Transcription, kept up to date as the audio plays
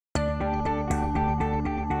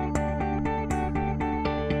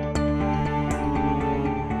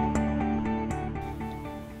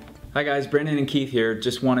Hi guys, Brandon and Keith here.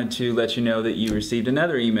 Just wanted to let you know that you received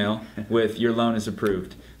another email with your loan is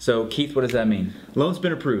approved. So Keith, what does that mean? Loan's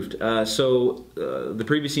been approved. The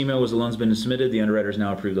previous email was the loan's been submitted, the underwriter's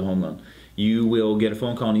now approved the home loan. You will get a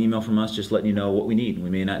phone call and email from us just letting you know what we need. We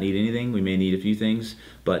may not need anything, we may need a few things,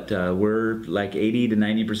 but we're like 80 to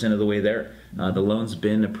 90% of the way there. The loan's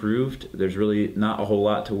been approved. There's really not a whole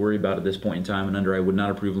lot to worry about at this point in time. An underwriter would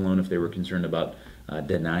not approve a loan if they were concerned about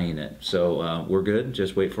denying it. So we're good.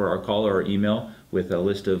 Just wait for our call or our email with a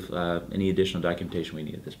list of any additional documentation we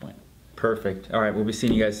need at this point. Perfect. All right, we'll be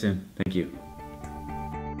seeing you guys soon. Thank you.